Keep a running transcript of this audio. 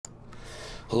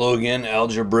Hello again,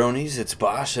 Algebronies. It's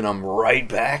Bosh, and I'm right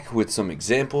back with some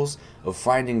examples of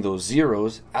finding those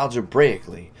zeros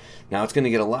algebraically. Now, it's going to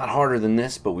get a lot harder than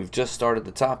this, but we've just started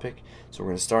the topic, so we're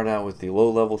going to start out with the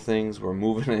low-level things. We're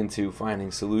moving into finding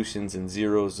solutions and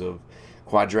zeros of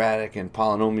quadratic and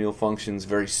polynomial functions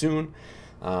very soon,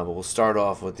 but we'll start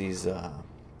off with these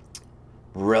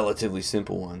relatively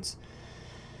simple ones.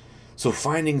 So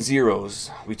finding zeros,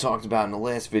 we talked about in the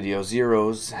last video,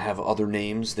 zeros have other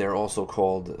names. They're also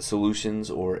called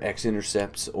solutions or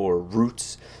x-intercepts or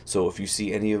roots. So if you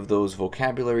see any of those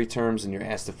vocabulary terms and you're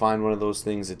asked to find one of those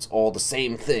things, it's all the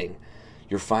same thing.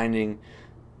 You're finding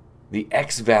the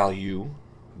x value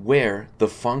where the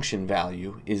function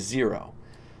value is 0.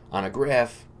 On a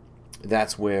graph,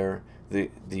 that's where the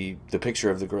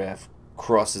picture of the graph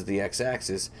crosses the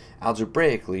x-axis.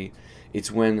 Algebraically, it's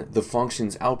when the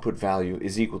function's output value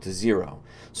is equal to 0.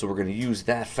 So we're going to use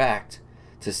that fact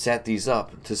to set these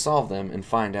up to solve them and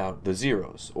find out the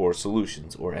zeros or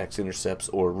solutions or x-intercepts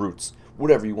or roots,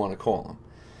 whatever you want to call them.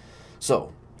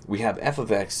 So we have f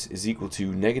of x is equal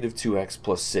to negative 2x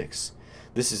plus 6.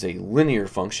 This is a linear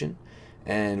function,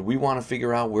 and we want to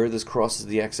figure out where this crosses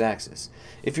the x-axis.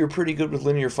 If you're pretty good with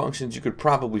linear functions, you could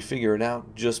probably figure it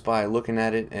out just by looking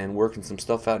at it and working some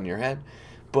stuff out in your head,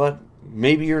 but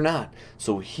maybe you're not.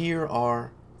 So here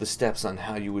are the steps on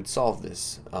how you would solve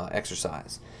this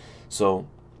exercise. So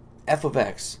f of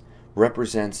x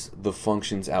represents the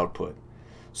function's output.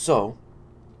 So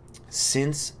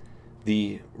since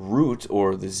the root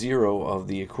or the 0 of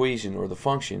the equation or the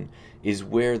function is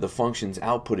where the function's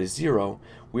output is 0,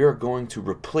 we are going to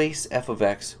replace f of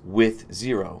x with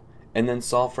 0 and then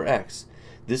solve for x.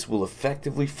 This will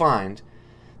effectively find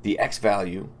the x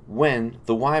value when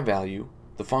the y value,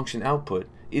 the function output,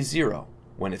 is 0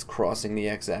 when it's crossing the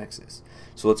x-axis.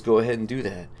 So let's go ahead and do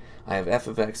that. I have f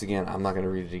of x again. I'm not going to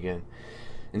read it again.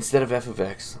 Instead of f of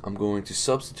x, I'm going to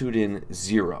substitute in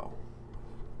 0.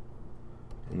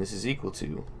 And this is equal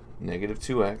to negative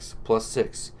 2x plus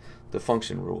 6, the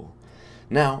function rule.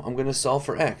 Now I'm going to solve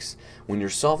for x. When you're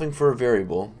solving for a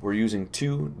variable, we're using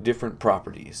two different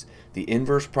properties. The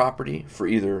inverse property for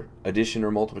either addition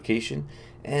or multiplication,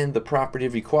 and the property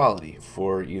of equality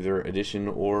for either addition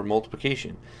or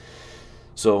multiplication.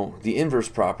 So the inverse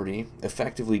property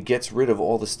effectively gets rid of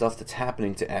all the stuff that's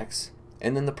happening to x,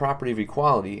 and then the property of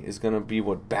equality is going to be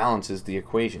what balances the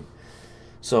equation.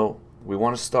 So we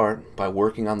want to start by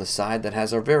working on the side that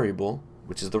has our variable,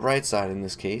 which is the right side in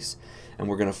this case, and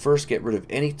we're going to first get rid of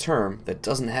any term that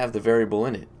doesn't have the variable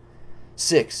in it.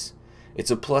 6,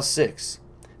 it's a plus 6.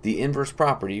 The inverse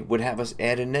property would have us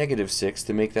add a negative 6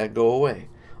 to make that go away.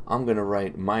 I'm going to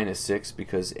write minus 6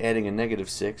 because adding a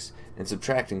negative 6 and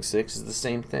subtracting 6 is the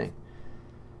same thing.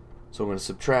 So I'm going to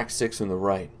subtract 6 from the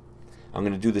right. I'm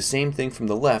going to do the same thing from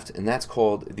the left, and that's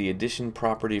called the addition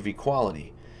property of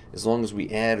equality. As long as we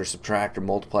add or subtract or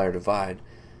multiply or divide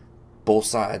both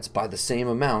sides by the same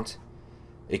amount,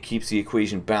 it keeps the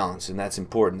equation balanced, and that's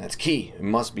important. That's key. It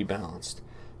must be balanced.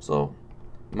 So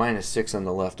minus 6 on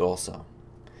the left also.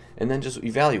 And then just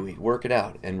evaluate, work it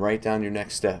out, and write down your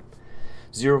next step.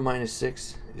 0 minus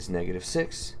 6 is negative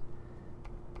 6.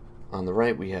 On the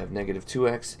right we have negative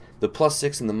 2x. The plus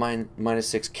 6 and the minus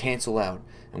 6 cancel out,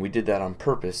 and we did that on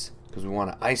purpose because we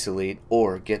want to isolate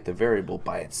or get the variable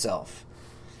by itself.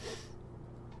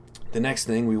 The next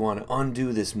thing, we want to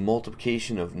undo this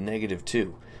multiplication of negative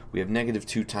 2. We have negative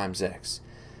 2 times x.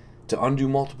 To undo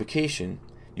multiplication,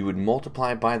 you would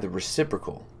multiply by the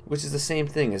reciprocal, which is the same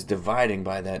thing as dividing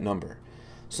by that number.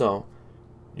 So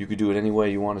you could do it any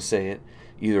way you want to say it.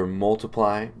 Either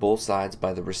multiply both sides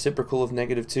by the reciprocal of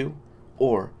negative 2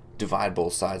 or divide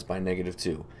both sides by negative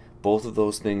 2. Both of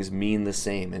those things mean the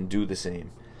same and do the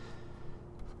same.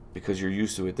 Because you're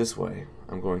used to it this way,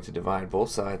 I'm going to divide both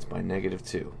sides by negative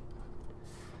 2.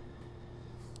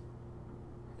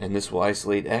 And this will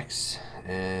isolate x,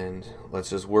 and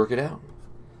let's just work it out.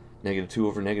 Negative 2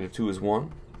 over negative 2 is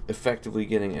 1, effectively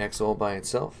getting x all by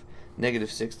itself.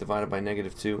 Negative 6 divided by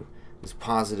negative 2 is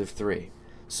positive 3.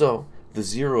 So the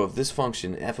 0 of this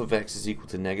function, f of x is equal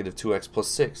to negative 2x plus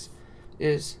 6,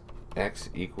 is x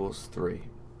equals 3.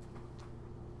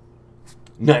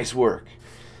 Nice work.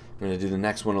 I'm going to do the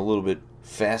next one a little bit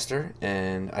faster,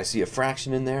 and I see a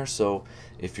fraction in there, so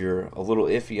if you're a little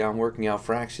iffy on working out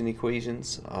fraction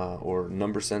equations or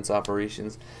number sense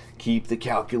operations, keep the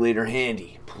calculator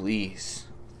handy, please.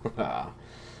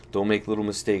 Don't make little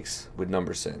mistakes with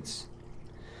number sense.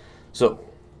 So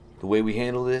the way we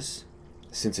handle this,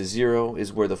 since a 0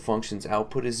 is where the function's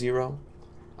output is 0,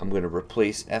 I'm going to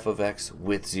replace f of x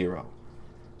with 0.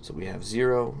 So we have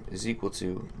 0 is equal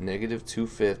to negative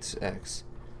 2/5 x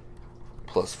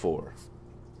plus 4.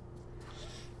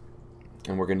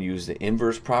 And we're going to use the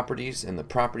inverse properties and the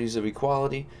properties of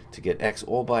equality to get x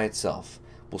all by itself.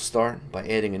 We'll start by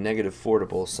adding a -4 to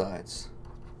both sides,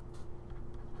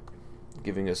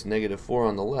 giving us -4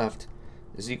 on the left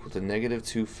is equal to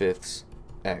 -2/5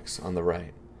 x on the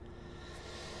right.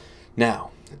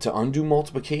 Now, to undo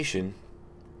multiplication,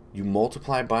 you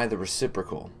multiply by the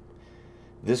reciprocal.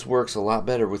 This works a lot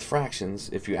better with fractions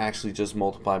if you actually just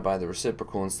multiply by the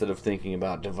reciprocal instead of thinking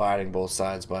about dividing both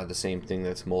sides by the same thing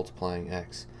that's multiplying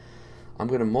x. I'm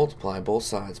going to multiply both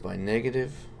sides by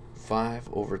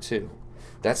 -5/2.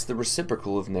 That's the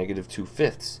reciprocal of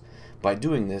 -2/5. By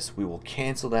doing this, we will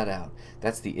cancel that out.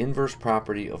 That's the inverse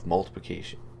property of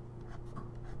multiplication.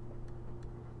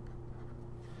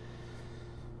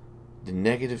 The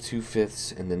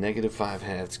 -2/5 and the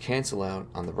 -5/2 cancel out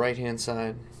on the right hand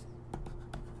side,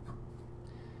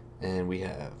 and we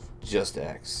have just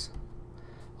x.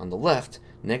 On the left,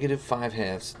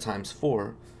 -5/2 times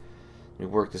 4. Let me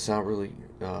work this out really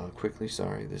quickly.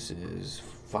 Sorry, this is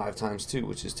 5 times 2,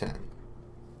 which is 10.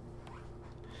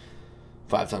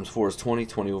 5 times 4 is 20.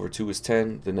 20 over 2 is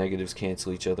 10. The negatives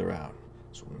cancel each other out.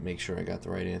 So I'm going to make sure I got the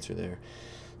right answer there.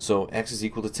 So x is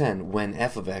equal to 10 when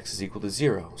f of x is equal to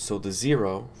 0. So the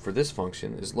 0 for this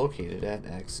function is located at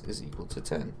x is equal to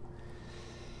 10.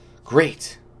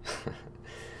 Great!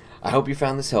 I hope you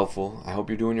found this helpful. I hope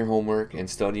you're doing your homework and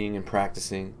studying and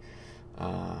practicing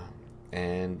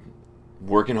and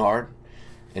working hard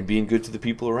and being good to the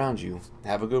people around you.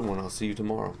 Have a good one. I'll see you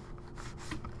tomorrow.